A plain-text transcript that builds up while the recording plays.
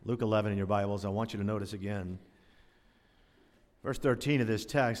Luke 11 in your Bibles, I want you to notice again. Verse 13 of this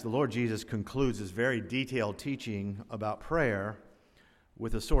text, the Lord Jesus concludes his very detailed teaching about prayer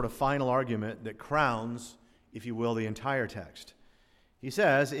with a sort of final argument that crowns, if you will, the entire text. He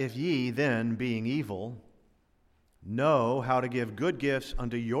says, "If ye then, being evil, know how to give good gifts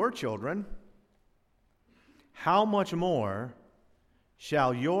unto your children, how much more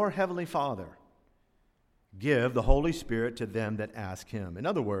shall your heavenly Father give the Holy Spirit to them that ask him?" In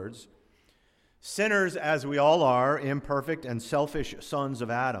other words, sinners as we all are, imperfect and selfish sons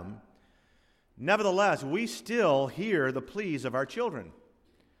of Adam, nevertheless, we still hear the pleas of our children.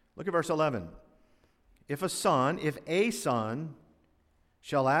 Look at verse 11. If a son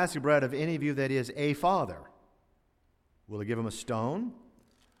shall ask bread of any of you that is a father, will he give him a stone?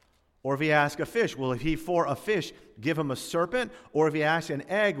 Or if he ask a fish, will he for a fish give him a serpent? Or if he asks an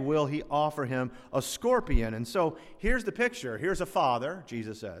egg, will he offer him a scorpion? And so here's the picture. Here's a father,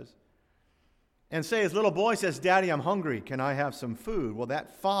 Jesus says. And say his little boy says, "Daddy, I'm hungry. Can I have some food?" Well,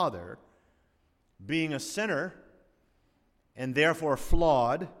 that father, being a sinner and therefore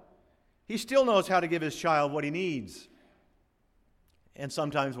flawed, he still knows how to give his child what he needs and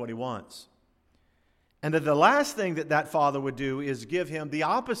sometimes what he wants. And that the last thing that father would do is give him the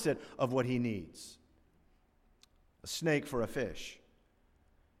opposite of what he needs, a snake for a fish.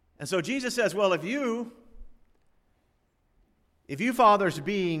 And so Jesus says, well, if you fathers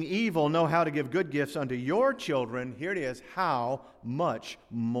being evil know how to give good gifts unto your children, here it is, how much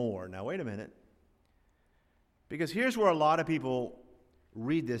more? Now wait a minute. Because here's where a lot of people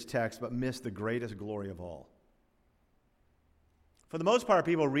read this text but miss the greatest glory of all. For the most part,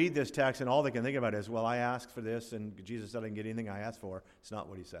 people read this text and all they can think about is, well, I asked for this and Jesus said I didn't get anything I asked for. It's not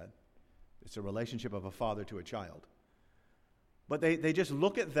what he said. It's a relationship of a father to a child. But they just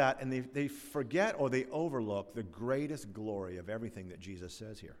look at that and they forget or they overlook the greatest glory of everything that Jesus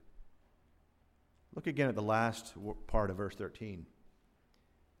says here. Look again at the last part of verse 13.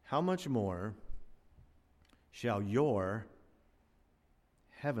 How much more shall your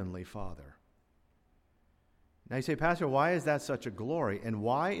heavenly Father? Now you say, Pastor, why is that such a glory? And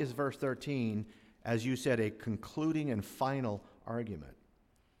why is verse 13, as you said, a concluding and final argument?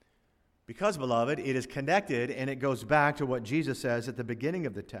 Because, beloved, it is connected and it goes back to what Jesus says at the beginning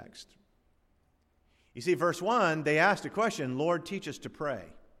of the text. You see, verse 1, they asked a question, Lord, teach us to pray.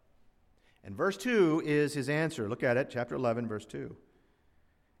 And verse 2 is his answer. Look at it, chapter 11, verse 2.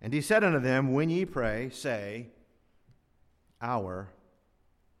 And he said unto them, when ye pray, say, Our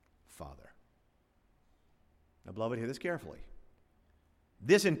Father. Now, beloved, hear this carefully.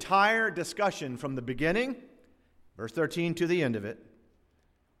 This entire discussion from the beginning, verse 13 to the end of it,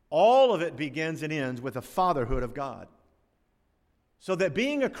 all of it begins and ends with the fatherhood of God. So that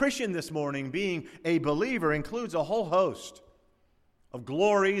being a Christian this morning, being a believer, includes a whole host of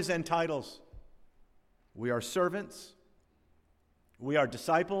glories and titles. We are servants. We are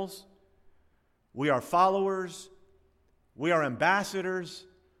disciples. We are followers. We are ambassadors.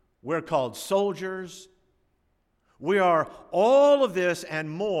 We're called soldiers. We are all of this and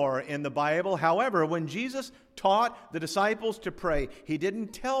more in the Bible. However, when Jesus taught the disciples to pray, he didn't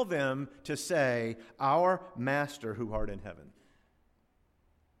tell them to say, Our Master who art in heaven,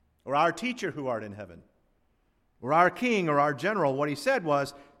 or our teacher who art in heaven, or our king or our general. What he said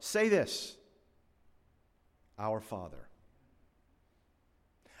was, say this, Our Father.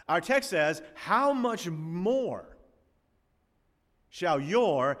 Our text says, how much more shall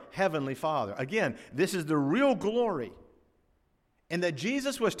your heavenly Father? Again, this is the real glory. And that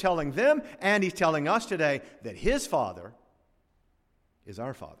Jesus was telling them, and he's telling us today, that his Father is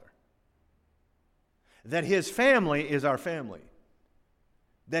our Father. That his family is our family.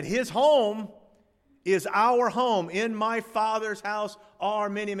 That his home is our home. In my Father's house are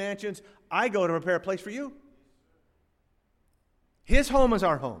many mansions. I go to prepare a place for you. His home is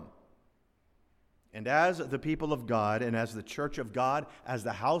our home. And as the people of God and as the church of God, as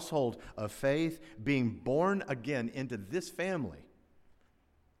the household of faith, being born again into this family,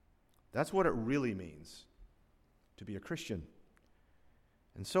 that's what it really means to be a Christian.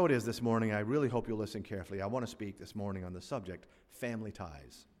 And so it is this morning. I really hope you'll listen carefully. I want to speak this morning on the subject, family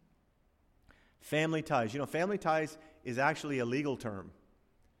ties. Family ties. You know, family ties is actually a legal term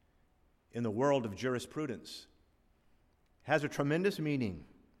in the world of jurisprudence. It has a tremendous meaning.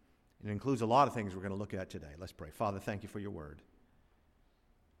 It includes a lot of things we're going to look at today. Let's pray. Father, thank you for your word.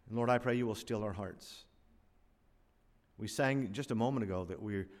 And Lord, I pray you will still our hearts. We sang just a moment ago that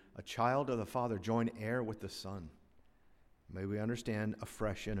we're a child of the Father, joint heir with the Son. May we understand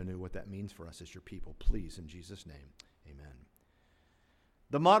afresh and anew what that means for us as your people. Please, in Jesus' name, amen.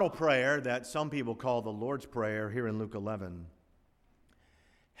 The model prayer that some people call the Lord's Prayer here in Luke 11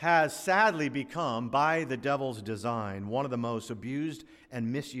 has sadly become, by the devil's design, one of the most abused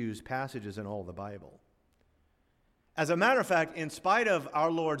and misused passages in all the Bible. As a matter of fact, in spite of our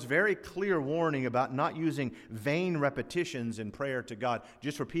Lord's very clear warning about not using vain repetitions in prayer to God,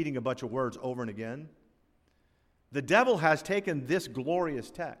 just repeating a bunch of words over and again, the devil has taken this glorious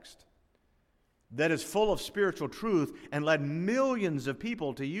text that is full of spiritual truth and led millions of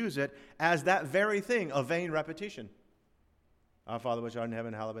people to use it as that very thing, a vain repetition. Our Father which art in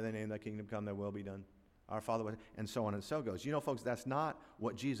heaven, hallowed be thy name, thy kingdom come, thy will be done. Our Father, and so on and so goes. You know, folks, that's not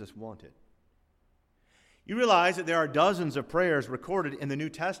what Jesus wanted. You realize that there are dozens of prayers recorded in the New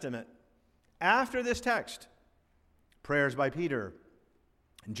Testament after this text. Prayers by Peter,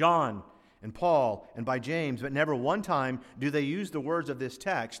 and John, and Paul, and by James, but never one time do they use the words of this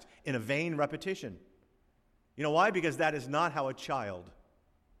text in a vain repetition. You know why? Because that is not how a child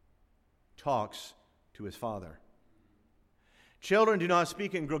talks to his father. Children do not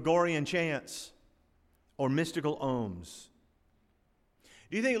speak in Gregorian chants or mystical ohms.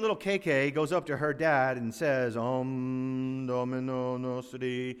 Do you think little KK goes up to her dad and says, Om Domino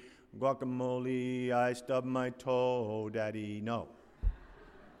Nostri, guacamole, I stubbed my toe, Daddy? No.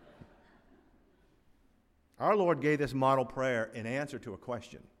 Our Lord gave this model prayer in answer to a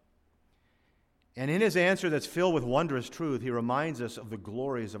question. And in his answer that's filled with wondrous truth, he reminds us of the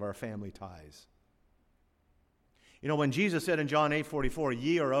glories of our family ties. You know, when Jesus said in John 8:44,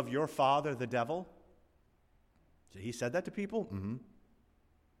 ye are of your father, the devil. So he said that to people? Mm-hmm.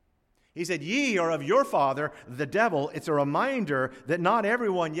 He said, ye are of your father, the devil. It's a reminder that not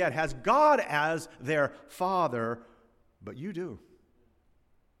everyone yet has God as their father, but you do.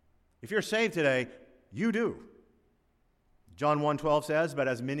 If you're saved today, you do. John 1:12 says, but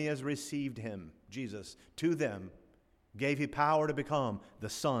as many as received him, Jesus, to them gave he power to become the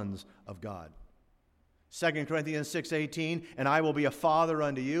sons of God. 2 Corinthians 6:18, and I will be a father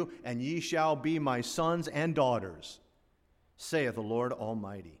unto you, and ye shall be my sons and daughters, saith the Lord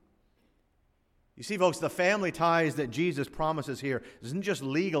Almighty. You see, folks, the family ties that Jesus promises here isn't just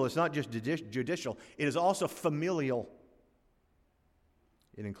legal, it's not just judicial, it is also familial.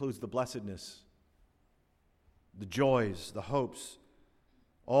 It includes the blessedness, the joys, the hopes,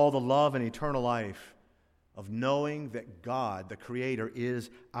 all the love and eternal life of knowing that God, the Creator, is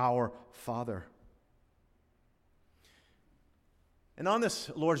our Father. And on this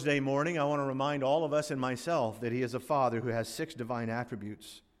Lord's Day morning, I want to remind all of us and myself that He is a Father who has 6 divine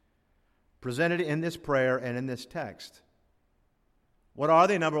attributes presented in this prayer and in this text. What are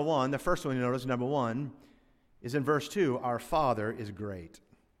they? Number one, the first one you notice, number one, is in verse 2, our Father is great.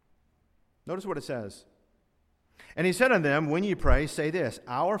 Notice what it says. And he said unto them, when ye pray, say this,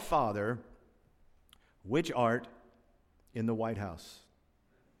 our Father, which art in the White House.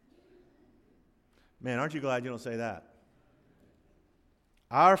 Man, aren't you glad you don't say that?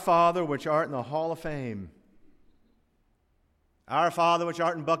 Our Father, which art in the Hall of Fame. Our Father, which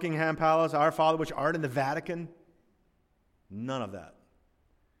art in Buckingham Palace. Our Father, which art in the Vatican. None of that.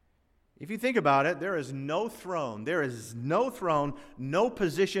 If you think about it, there is no throne, no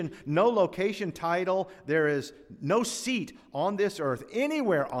position, no location title, there is no seat on this earth,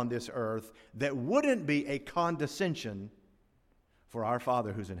 anywhere on this earth, that wouldn't be a condescension for our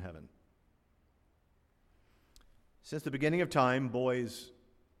Father who's in heaven. Since the beginning of time, boys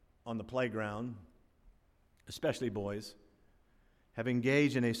on the playground, especially boys, have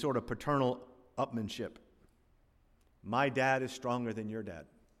engaged in a sort of paternal upmanship. My dad is stronger than your dad.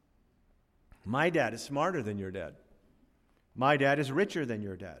 My dad is smarter than your dad. My dad is richer than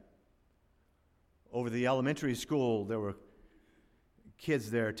your dad. Over the elementary school, there were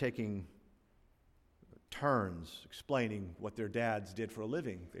kids there taking turns explaining what their dads did for a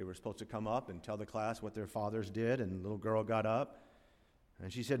living. They were supposed to come up and tell the class what their fathers did, and the little girl got up,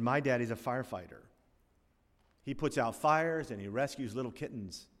 and she said, my daddy's a firefighter. He puts out fires, and he rescues little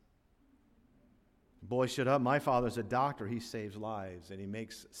kittens. The boy stood up, my father's a doctor. He saves lives, and he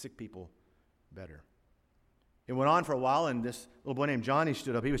makes sick people better. It went on for a while, and this little boy named Johnny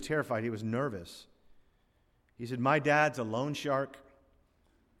stood up. He was terrified. He was nervous. He said, my dad's a loan shark,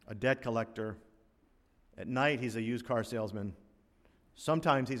 a debt collector. At night, he's a used car salesman.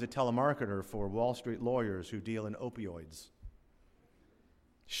 Sometimes he's a telemarketer for Wall Street lawyers who deal in opioids.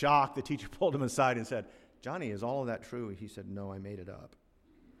 Shocked, the teacher pulled him aside and said, Johnny, is all of that true? He said, no, I made it up.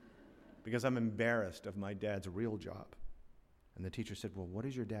 Because I'm embarrassed of my dad's real job. And the teacher said, well, what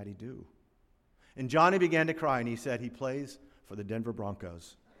does your daddy do? And Johnny began to cry, and he said he plays for the Denver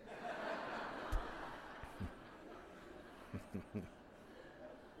Broncos.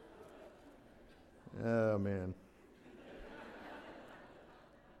 Oh, man.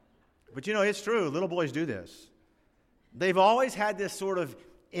 But you know, it's true. Little boys do this. They've always had this sort of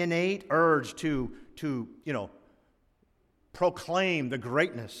innate urge to proclaim the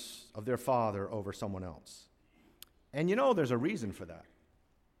greatness of their father over someone else. And there's a reason for that.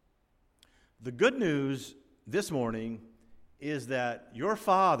 The good news this morning is that your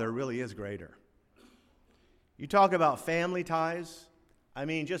father really is greater. You talk about family ties,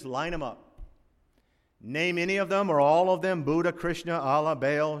 just line them up. Name any of them or all of them: Buddha, Krishna, Allah,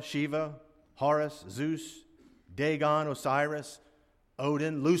 Baal, Shiva, Horus, Zeus, Dagon, Osiris,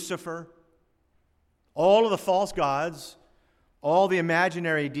 Odin, Lucifer. All of the false gods, all the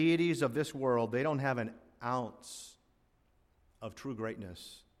imaginary deities of this world, they don't have an ounce of true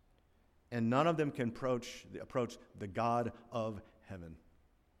greatness. And none of them can approach the God of heaven.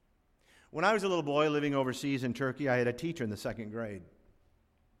 When I was a little boy living overseas in Turkey, I had a teacher in the 2nd grade.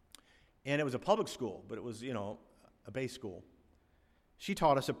 And it was a public school, but it was, a base school. She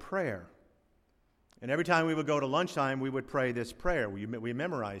taught us a prayer. And every time we would go to lunchtime, we would pray this prayer. We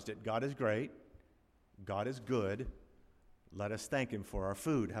memorized it. God is great. God is good. Let us thank Him for our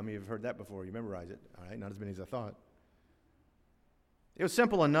food. How many have heard that before? You memorize it. All right, not as many as I thought. It was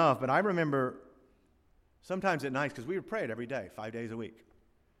simple enough, but I remember sometimes at night, because we would pray it every day, 5 days a week.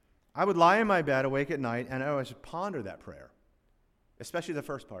 I would lie in my bed awake at night, and I would ponder that prayer, especially the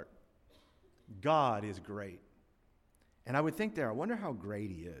first part. God is great. And I would think I wonder how great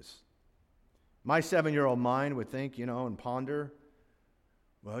He is. My 7-year-old mind would think, and ponder,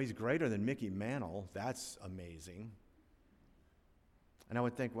 well, He's greater than Mickey Mantle. That's amazing. And I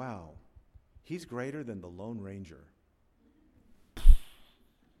would think, wow, He's greater than the Lone Ranger.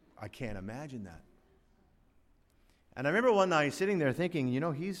 I can't imagine that. And I remember one night sitting there thinking,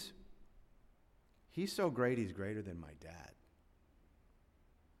 He's so great, He's greater than my dad.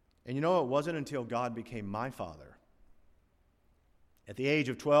 And it wasn't until God became my father, at the age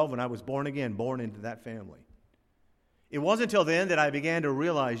of 12, when I was born again, born into that family. It wasn't until then that I began to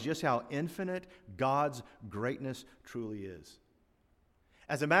realize just how infinite God's greatness truly is.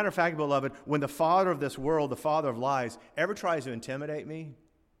 As a matter of fact, beloved, when the father of this world, the father of lies, ever tries to intimidate me,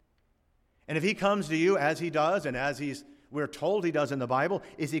 and if he comes to you as he does, and as we're told he does in the Bible,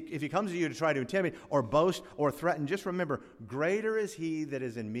 if he comes to you to try to intimidate or boast or threaten, just remember, greater is He that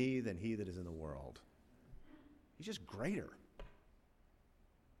is in me than he that is in the world. He's just greater.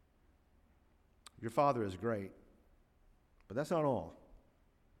 Your Father is great, but that's not all.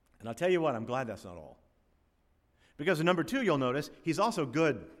 And I'll tell you what, I'm glad that's not all. Because in number 2, you'll notice, He's also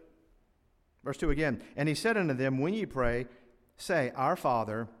good. Verse 2 again, and He said unto them, when ye pray, say, Our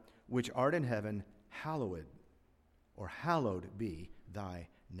Father, which art in heaven, hallowed be thy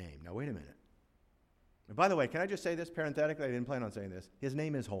name. Now, wait a minute. And by the way, can I just say this parenthetically? I didn't plan on saying this. His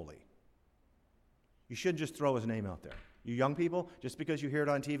name is holy. You shouldn't just throw His name out there. You young people, just because you hear it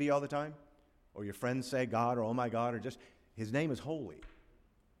on TV all the time, or your friends say God or oh my God, or just, His name is holy.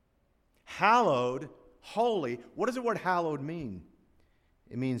 Hallowed, holy. What does the word hallowed mean?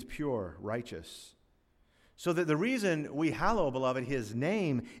 It means pure, righteous. So that the reason we hallow, beloved, His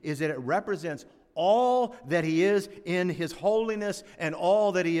name is that it represents all that He is in His holiness and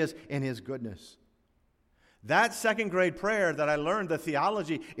all that He is in His goodness. That 2nd grade prayer that I learned, the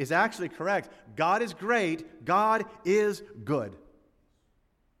theology, is actually correct. God is great. God is good.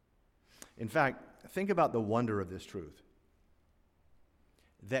 In fact, think about the wonder of this truth.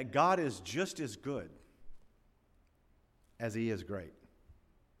 That God is just as good as He is great.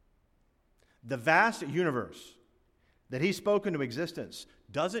 The vast universe that He spoke into existence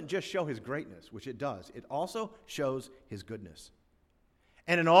doesn't just show His greatness, which it does. It also shows His goodness.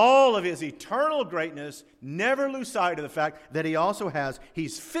 And in all of His eternal greatness, never lose sight of the fact that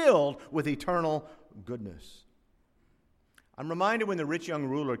He's filled with eternal goodness. I'm reminded when the rich young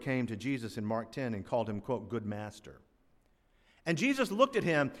ruler came to Jesus in Mark 10 and called Him, quote, good master. And Jesus looked at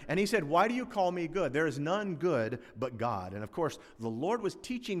him and He said, why do you call me good? There is none good but God. And of course, the Lord was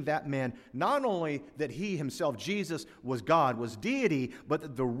teaching that man not only that He Himself, Jesus, was God, was deity, but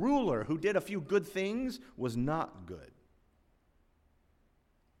that the ruler who did a few good things was not good.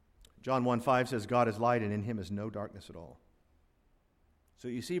 John 1:5 says, God is light and in Him is no darkness at all. So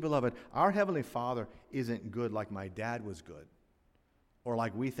you see, beloved, our Heavenly Father isn't good like my dad was good or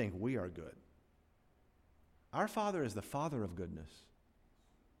like we think we are good. Our Father is the Father of goodness.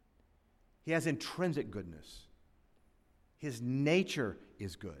 He has intrinsic goodness. His nature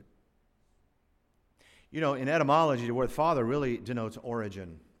is good. In etymology, the word father really denotes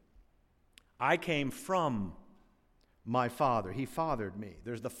origin. I came from my father. He fathered me.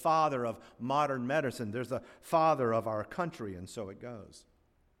 There's the father of modern medicine. There's the father of our country, and so it goes.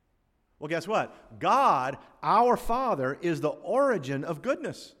 Well, guess what? God, our Father, is the origin of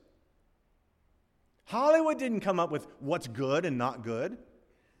goodness. Hollywood didn't come up with what's good and not good.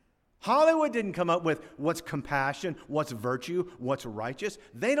 Hollywood didn't come up with what's compassion, what's virtue, what's righteous.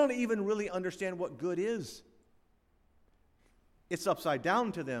 They don't even really understand what good is. It's upside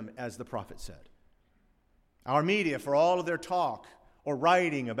down to them, as the prophet said. Our media, for all of their talk or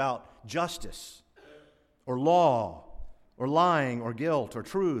writing about justice or law or lying or guilt or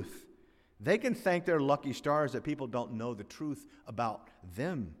truth, they can thank their lucky stars that people don't know the truth about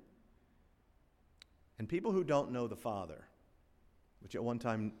them. And people who don't know the Father, which at one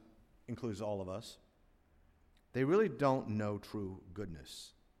time includes all of us, they really don't know true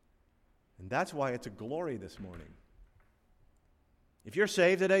goodness. And that's why it's a glory this morning. If you're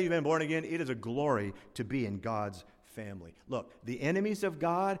saved today, you've been born again, it is a glory to be in God's family. Look, the enemies of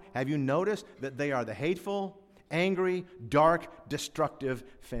God, have you noticed that they are the hateful, angry, dark, destructive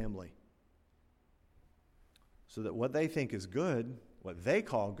family? So that what they think is good, what they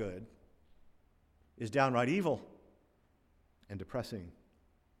call good, is downright evil and depressing.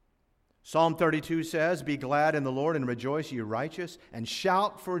 Psalm 32 says, "Be glad in the Lord and rejoice, ye righteous, and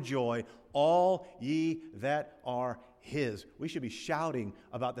shout for joy, all ye that are His." We should be shouting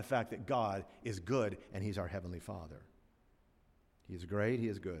about the fact that God is good and He's our Heavenly Father. He is great, He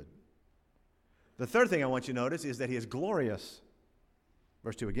is good. The third thing I want you to notice is that He is glorious.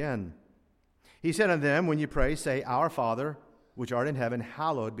 Verse 2 again. He said unto them, when you pray, say, Our Father, which art in heaven,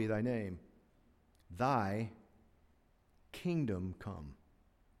 hallowed be thy name. Thy kingdom come.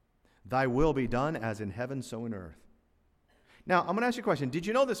 Thy will be done as in heaven, so in earth. Now, I'm going to ask you a question. Did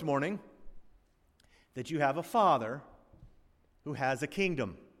you know this morning that you have a father who has a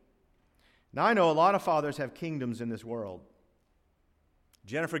kingdom? Now, I know a lot of fathers have kingdoms in this world.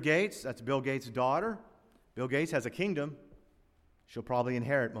 Jennifer Gates, that's Bill Gates' daughter. Bill Gates has a kingdom. She'll probably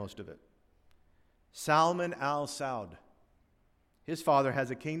inherit most of it. Salman al-Saud, his father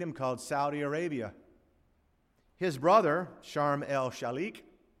has a kingdom called Saudi Arabia. His brother, Sharm el-Sheikh,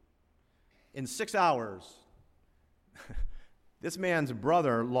 in 6 hours, this man's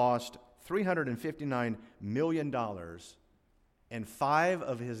brother lost $359 million and 5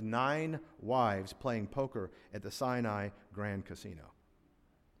 of his 9 wives playing poker at the Sinai Grand Casino.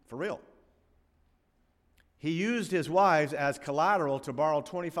 For real. He used his wives as collateral to borrow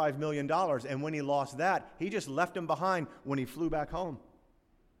 $25 million, and when he lost that, he just left them behind when he flew back home.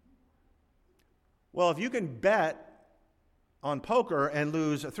 Well, if you can bet on poker and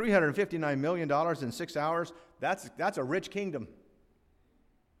lose $359 million in 6 hours, that's a rich kingdom.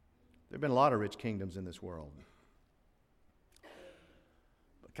 There have been a lot of rich kingdoms in this world.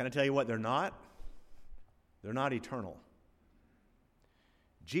 But can I tell you what they're not? They're not eternal.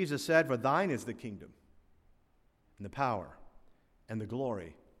 Jesus said, for thine is the kingdom, and the power, and the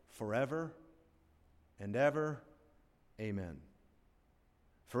glory, forever and ever. Amen.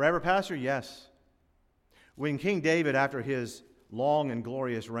 Forever, Pastor? Yes. When King David, after his long and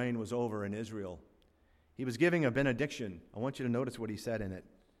glorious reign was over in Israel, he was giving a benediction. I want you to notice what he said in it.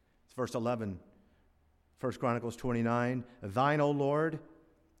 It's verse 11, 1 Chronicles 29. Thine, O Lord,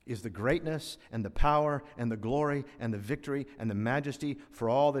 is the greatness and the power and the glory and the victory and the majesty, for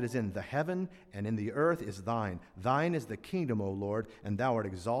all that is in the heaven and in the earth is thine. Thine is the kingdom, O Lord, and thou art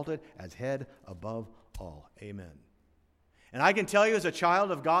exalted as head above all. Amen. And I can tell you as a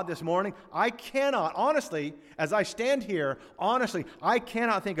child of God this morning, I cannot, honestly, as I stand here, honestly, I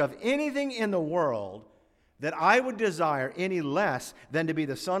cannot think of anything in the world that I would desire any less than to be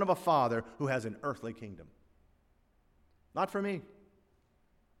the son of a father who has an earthly kingdom. Not for me.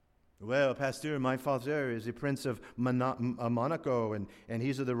 Well, Pastor, my father is the Prince of Monaco, and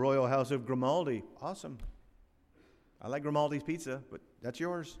he's of the royal house of Grimaldi. Awesome. I like Grimaldi's pizza, but that's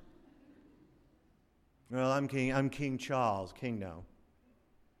yours. Well, I'm King Charles, king now.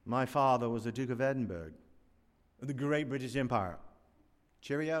 My father was the Duke of Edinburgh, of the great British Empire.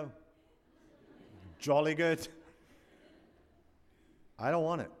 Cheerio. Jolly good. I don't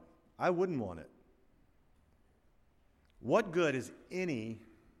want it. I wouldn't want it. What good is any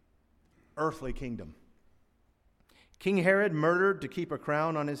earthly kingdom? King Herod murdered to keep a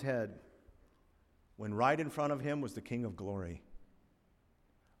crown on his head, when right in front of him was the King of glory.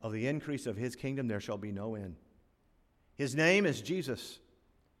 Of the increase of his kingdom there shall be no end. His name is Jesus.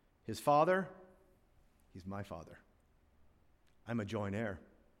 His father, he's my father. I'm a joint heir.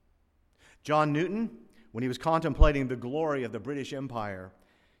 John Newton, when he was contemplating the glory of the British Empire,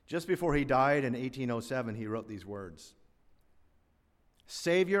 just before he died in 1807, he wrote these words.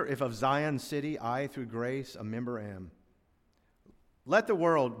 Savior, if of Zion's city I through grace a member am, let the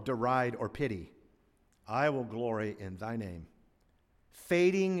world deride or pity, I will glory in thy name.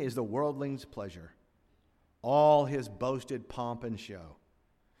 Fading is the worldling's pleasure, all his boasted pomp and show.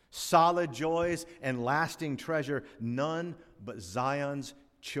 Solid joys and lasting treasure, none but Zion's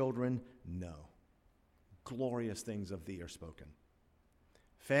children know. Glorious things of thee are spoken.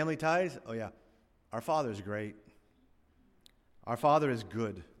 Family ties, oh yeah, our Father is great. Our Father is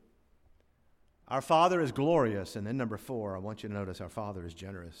good. Our Father is glorious. And then number 4, I want you to notice our Father is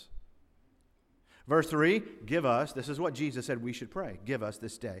generous. Verse 3, give us, this is what Jesus said we should pray. Give us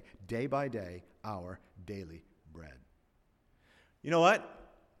this day by day, our daily bread. You know what?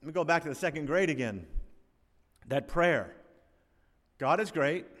 Let me go back to the second grade again. That prayer. God is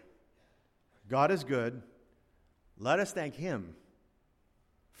great. God is good. Let us thank Him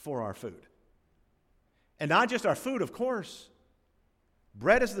for our food. And not just our food, of course.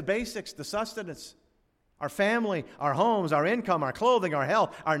 Bread is the basics, the sustenance. Our family, our homes, our income, our clothing, our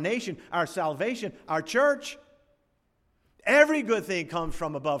health, our nation, our salvation, our church. Every good thing comes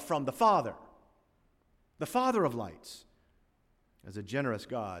from above, from the Father of lights. As a generous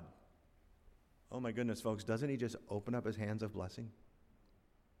God, oh my goodness, folks, doesn't He just open up His hands of blessing?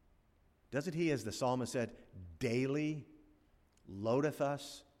 Doesn't He, as the psalmist said, daily loadeth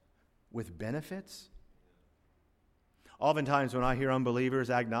us with benefits? Oftentimes when I hear unbelievers,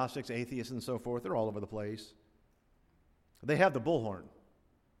 agnostics, atheists, and so forth, they're all over the place. They have the bullhorn.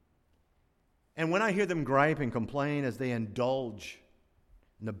 And when I hear them gripe and complain as they indulge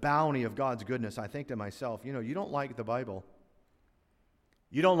in the bounty of God's goodness, I think to myself, you don't like the Bible.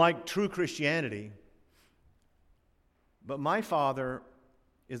 You don't like true Christianity. But my Father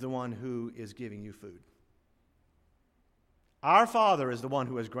is the one who is giving you food. Our Father is the one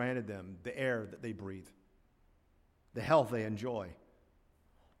who has granted them the air that they breathe, the health they enjoy.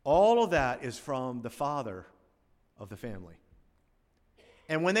 All of that is from the Father of the family.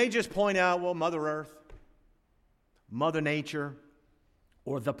 And when they just point out, well, Mother Earth, Mother Nature,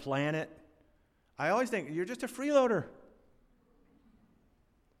 or the planet, I always think, you're just a freeloader.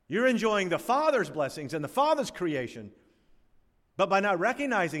 You're enjoying the Father's blessings and the Father's creation, but by not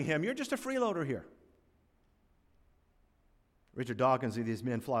recognizing Him, you're just a freeloader here. Richard Dawkins said these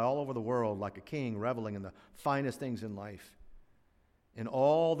men fly all over the world like a king, reveling in the finest things in life. And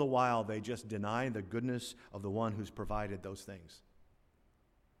all the while, they just deny the goodness of the one who's provided those things.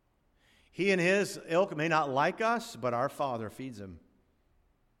 He and his ilk may not like us, but our Father feeds them.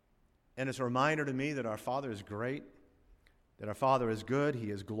 And it's a reminder to me that our Father is great, that our Father is good, He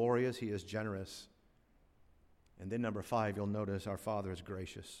is glorious, He is generous. And then number 5, you'll notice our Father is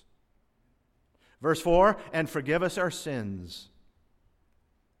gracious. Verse 4, and forgive us our sins,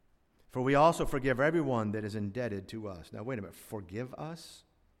 for we also forgive everyone that is indebted to us. Now, wait a minute. Forgive us?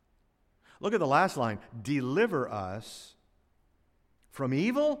 Look at the last line. Deliver us from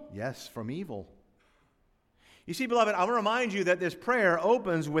evil? Yes, from evil. You see, beloved, I want to remind you that this prayer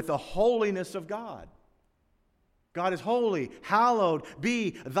opens with the holiness of God. God is holy. Hallowed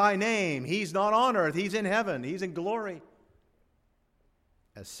be thy name. He's not on earth. He's in heaven. He's in glory.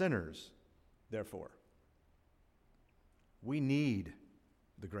 As sinners, therefore, we need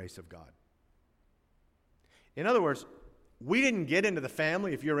the grace of God. In other words, we didn't get into the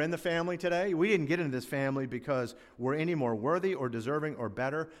family, if you're in the family today, we didn't get into this family because we're any more worthy or deserving or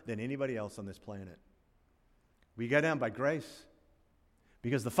better than anybody else on this planet. We got in by grace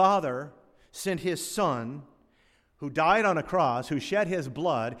because the Father sent His Son, who died on a cross, who shed His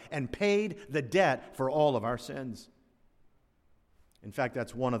blood and paid the debt for all of our sins. In fact,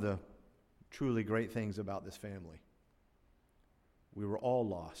 that's one of the truly great things about this family. We were all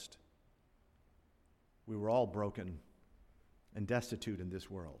lost. We were all broken and destitute in this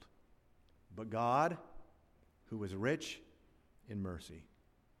world. But God, who was rich in mercy.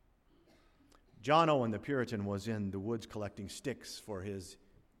 John Owen, the Puritan, was in the woods collecting sticks for his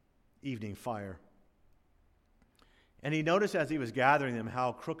evening fire. And he noticed as he was gathering them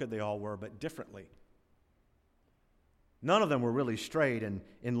how crooked they all were, but differently. None of them were really straight in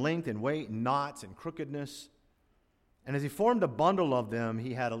length and weight, and knots and crookedness. And as he formed a bundle of them,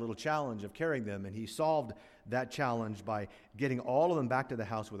 he had a little challenge of carrying them, and he solved that challenge by getting all of them back to the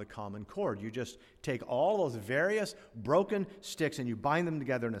house with a common cord. You just take all those various broken sticks and you bind them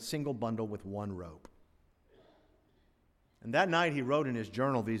together in a single bundle with one rope. And that night he wrote in his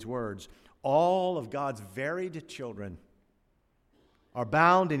journal these words, all of God's varied children are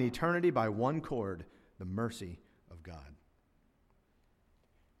bound in eternity by one cord, the mercy of God.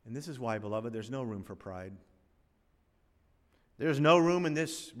 And this is why, beloved, there's no room for pride. There's no room in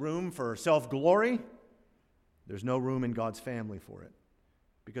this room for self-glory. There's no room in God's family for it,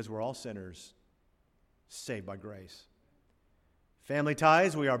 because we're all sinners saved by grace. Family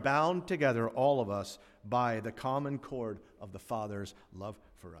ties, we are bound together, all of us, by the common cord of the Father's love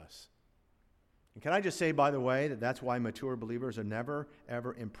for us. And can I just say, by the way, that that's why mature believers are never,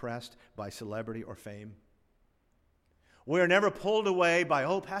 ever impressed by celebrity or fame? We are never pulled away by,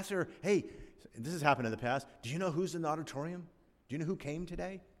 oh, Pastor, hey, this has happened in the past. Do you know who's in the auditorium? Do you know who came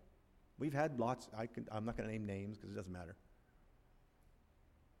today? We've had lots. I'm not going to name names because it doesn't matter.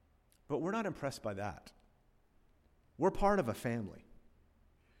 But we're not impressed by that. We're part of a family.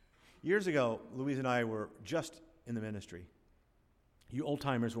 Years ago, Louise and I were just in the ministry. You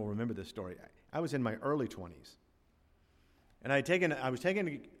old-timers will remember this story. I was in my early 20s. And I was taking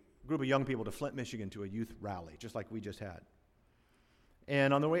a group of young people to Flint, Michigan to a youth rally, just like we just had.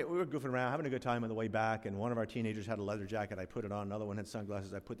 And on the way, we were goofing around, having a good time on the way back, and one of our teenagers had a leather jacket. I put it on. Another one had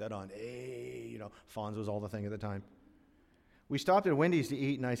sunglasses. I put that on. Hey, Fonz was all the thing at the time. We stopped at Wendy's to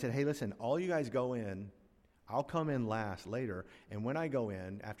eat, and I said, hey, listen, all you guys go in. I'll come in last later, and when I go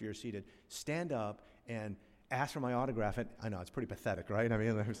in, after you're seated, stand up and ask for my autograph. And I know, it's pretty pathetic, right? I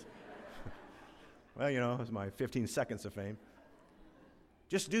mean, well, it was my 15 seconds of fame.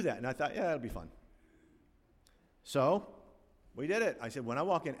 Just do that. And I thought, yeah, it'll be fun. So we did it. I said, when I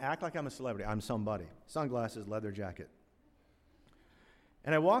walk in, act like I'm a celebrity. I'm somebody. Sunglasses, leather jacket.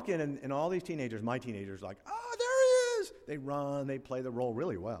 And I walk in, and all these teenagers, my teenagers, like, oh, there he is. They run. They play the role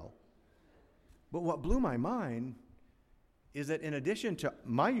really well. But what blew my mind is that in addition to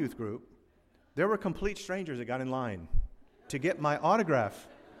my youth group, there were complete strangers that got in line to get my autograph.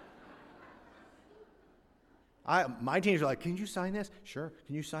 My teenagers were like, can you sign this? Sure.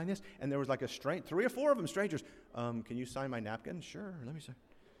 Can you sign this? And there was like 3 or 4 of them strangers. Can you sign my napkin? Sure. Let me sign.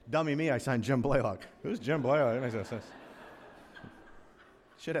 Dummy me, I signed Jim Blalock. Who's Jim Blalock? That makes no sense.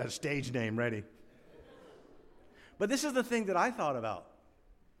 Should have a stage name ready. But this is the thing that I thought about.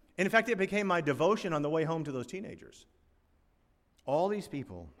 And in fact, it became my devotion on the way home to those teenagers. All these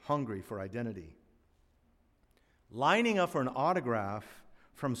people hungry for identity, lining up for an autograph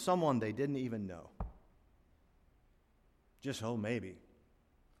from someone they didn't even know. Just, maybe.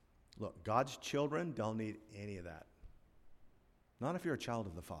 Look, God's children don't need any of that. Not if you're a child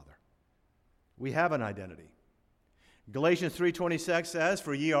of the Father. We have an identity. Galatians 3:26 says,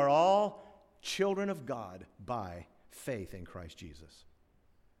 for ye are all children of God by faith in Christ Jesus.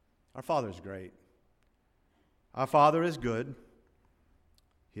 Our Father is great. Our Father is good.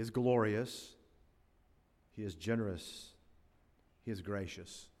 He is glorious. He is generous. He is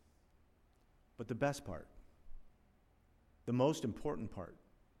gracious. But the best part, the most important part,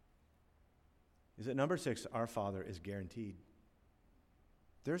 is that number 6, our Father is guaranteed.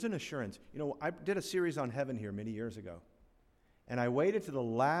 There's an assurance. I did a series on heaven here many years ago, and I waited to the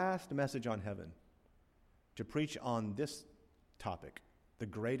last message on heaven to preach on this topic, the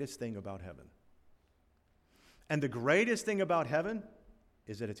greatest thing about heaven. And the greatest thing about heaven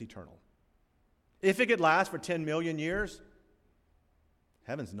is that it's eternal. If it could last for 10 million years,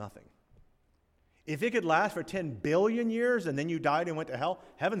 heaven's nothing. If it could last for 10 billion years and then you died and went to hell,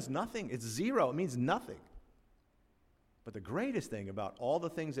 heaven's nothing. It's zero. It means nothing. But the greatest thing about all the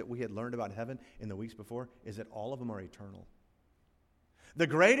things that we had learned about heaven in the weeks before is that all of them are eternal. The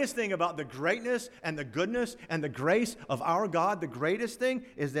greatest thing about the greatness and the goodness and the grace of our God, the greatest thing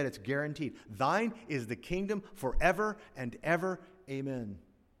is that it's guaranteed. Thine is the kingdom forever and ever. Amen.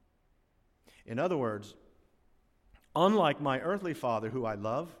 In other words, unlike my earthly father who I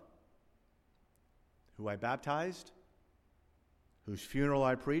love, who I baptized, whose funeral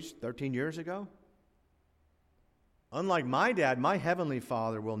I preached 13 years ago, unlike my dad, my heavenly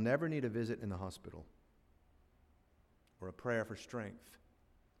Father will never need a visit in the hospital or a prayer for strength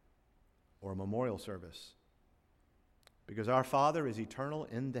or a memorial service, because our Father is eternal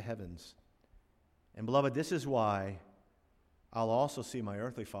in the heavens. And beloved, this is why I'll also see my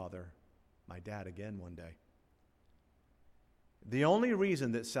earthly father, my dad, again one day. The only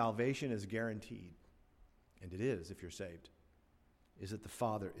reason that salvation is guaranteed, and it is if you're saved, is that the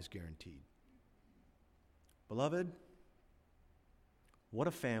Father is guaranteed. Beloved, what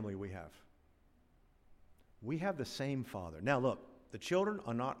a family we have. We have the same Father. Now look, the children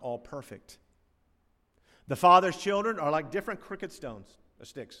are not all perfect. The Father's children are like different cricket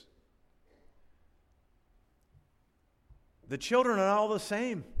sticks. The children are all the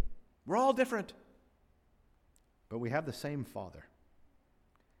same. We're all different. But we have the same Father.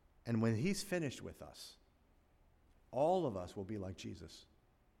 And when He's finished with us, all of us will be like Jesus.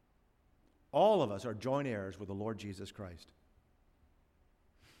 All of us are joint heirs with the Lord Jesus Christ.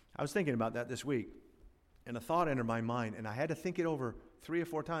 I was thinking about that this week, and a thought entered my mind, and I had to think it over 3 or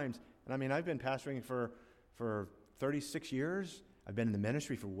 4 times. And I mean, I've been pastoring for 36 years. I've been in the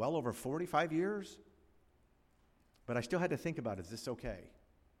ministry for well over 45 years. But I still had to think about, is this okay?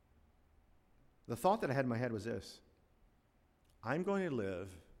 The thought that I had in my head was this: I'm going to live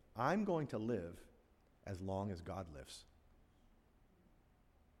as long as God lives.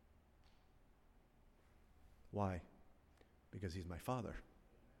 Why? because he's my Father.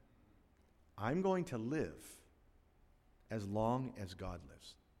 I'm going to live as long as God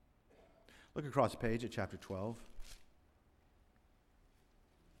lives. Look across the page at chapter 12.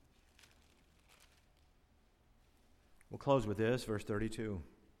 We'll close with this, verse 32.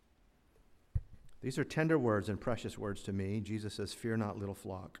 These are tender words and precious words to me. Jesus says, "Fear not, little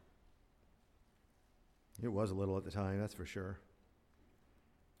flock." It was a little at the time, that's for sure.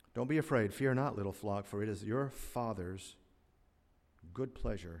 Don't be afraid. Fear not, little flock, for it is your Father's good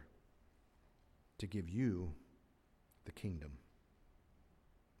pleasure to give you the kingdom.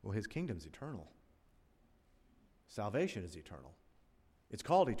 Well, his kingdom's eternal. Salvation is eternal. It's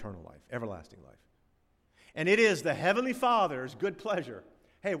called eternal life, everlasting life. And it is the Heavenly Father's good pleasure.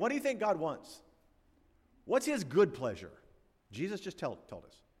 Hey, what do you think God wants? What's his good pleasure? Jesus just told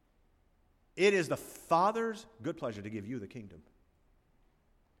us. It is the Father's good pleasure to give you the kingdom.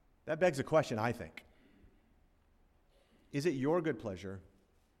 That begs a question, I think. Is it your good pleasure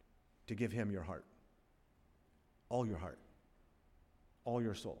to give him your heart? All your heart, all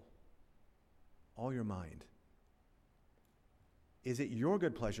your soul, all your mind? Is it your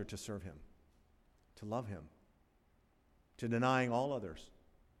good pleasure to serve him, to love him, to denying all others?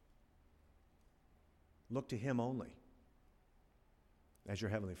 Look to him only as your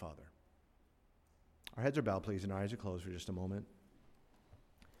Heavenly Father. Our heads are bowed, please, and our eyes are closed for just a moment.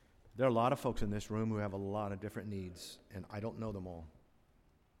 There are a lot of folks in this room who have a lot of different needs, and I don't know them all.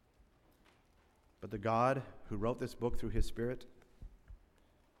 But the God who wrote this book through his Spirit,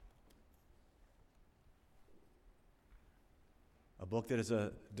 a book that is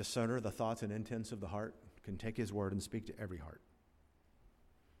a discerner of the thoughts and intents of the heart, can take his word and speak to every heart.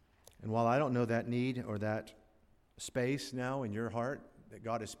 And while I don't know that need or that space now in your heart that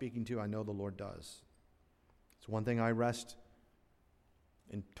God is speaking to, I know the Lord does. It's one thing I rest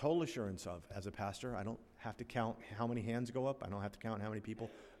in total assurance of as a pastor. I don't have to count how many hands go up. I don't have to count how many people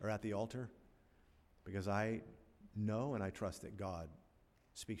are at the altar, because I know and I trust that God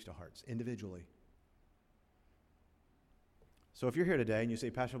speaks to hearts individually. So if you're here today and you say,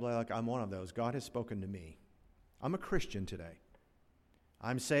 "Pastor Blalock, I'm one of those. God has spoken to me. I'm a Christian today.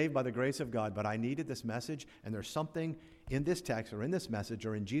 I'm saved by the grace of God, but I needed this message, and there's something in this text or in this message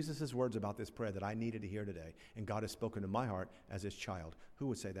or in Jesus' words about this prayer that I needed to hear today, and God has spoken to my heart as his child." Who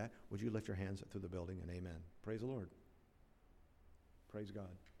would say that? Would you lift your hands through the building and amen? Praise the Lord. Praise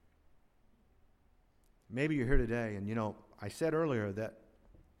God. Maybe you're here today, and I said earlier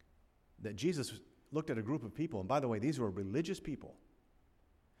that Jesus looked at a group of people, and by the way, these were religious people.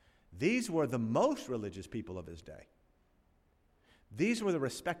 These were the most religious people of his day. These were the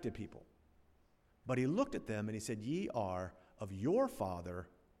respected people. But he looked at them and he said, "Ye are of your father,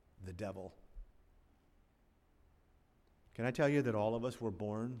 the devil." Can I tell you that all of us were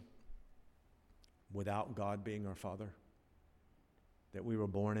born without God being our Father? That we were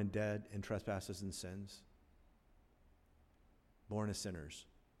born and dead in trespasses and sins? Born as sinners.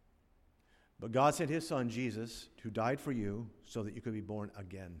 But God sent his Son, Jesus, who died for you so that you could be born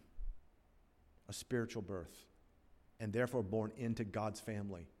again. A spiritual birth. And therefore born into God's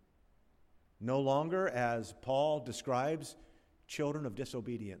family. No longer, as Paul describes, children of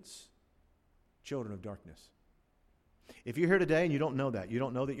disobedience, children of darkness. If you're here today and you don't know that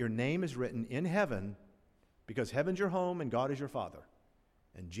your name is written in heaven because heaven's your home and God is your Father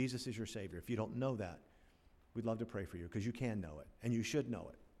and Jesus is your Savior. If you don't know that, we'd love to pray for you because you can know it and you should know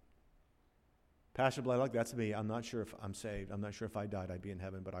it. Pastor Blalock, that's me. I'm not sure if I'm saved. I'm not sure if I died, I'd be in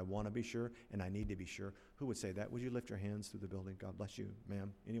heaven, but I want to be sure and I need to be sure. Who would say that? Would you lift your hands through the building? God bless you,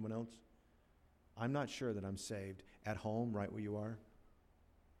 ma'am. Anyone else? I'm not sure that I'm saved. At home, right where you are.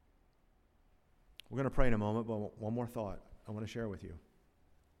 We're going to pray in a moment, but one more thought I want to share with you.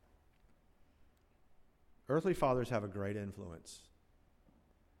 Earthly fathers have a great influence,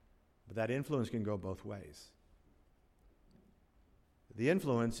 but that influence can go both ways. The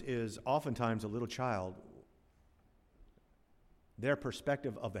influence is oftentimes a little child. Their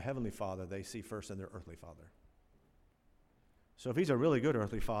perspective of the Heavenly Father they see first in their earthly father. So if he's a really good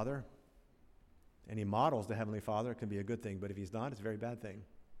earthly father and he models the Heavenly Father, it can be a good thing. But if he's not, it's a very bad thing.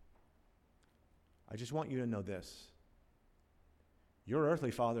 I just want you to know this. Your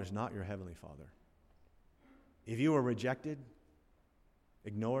earthly father is not your Heavenly Father. If you were rejected,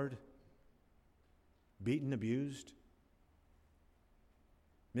 ignored, beaten, abused,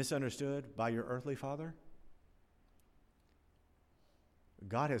 misunderstood by your earthly father,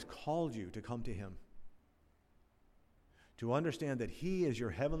 God has called you to come to him, to understand that he is your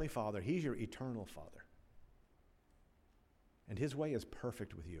Heavenly Father. He's your eternal Father. And his way is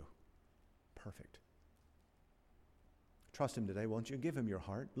perfect with you. Perfect. Trust him today, won't you? Give him your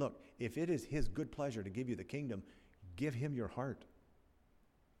heart. Look, if it is his good pleasure to give you the kingdom, give him your heart,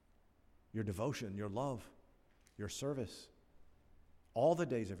 your devotion, your love, your service, all the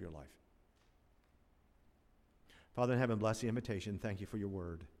days of your life. Father in heaven, bless the invitation. Thank you for your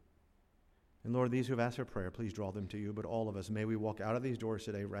word. And Lord, these who have asked for prayer, please draw them to you. But all of us, may we walk out of these doors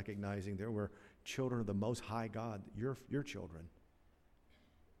today recognizing that we're children of the Most High God, your children.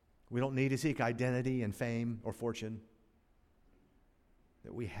 We don't need to seek identity and fame or fortune.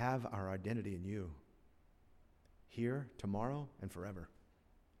 That we have our identity in you, here, tomorrow, and forever.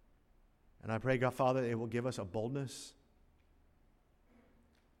 And I pray, God, Father, it will give us a boldness.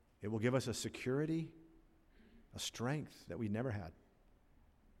 It will give us a security, a strength that we never had.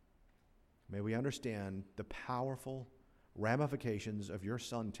 May we understand the powerful ramifications of your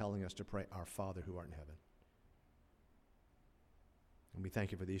Son telling us to pray, Our Father who art in heaven. And we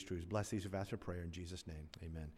thank you for these truths. Bless these who've asked for prayer in Jesus' name. Amen.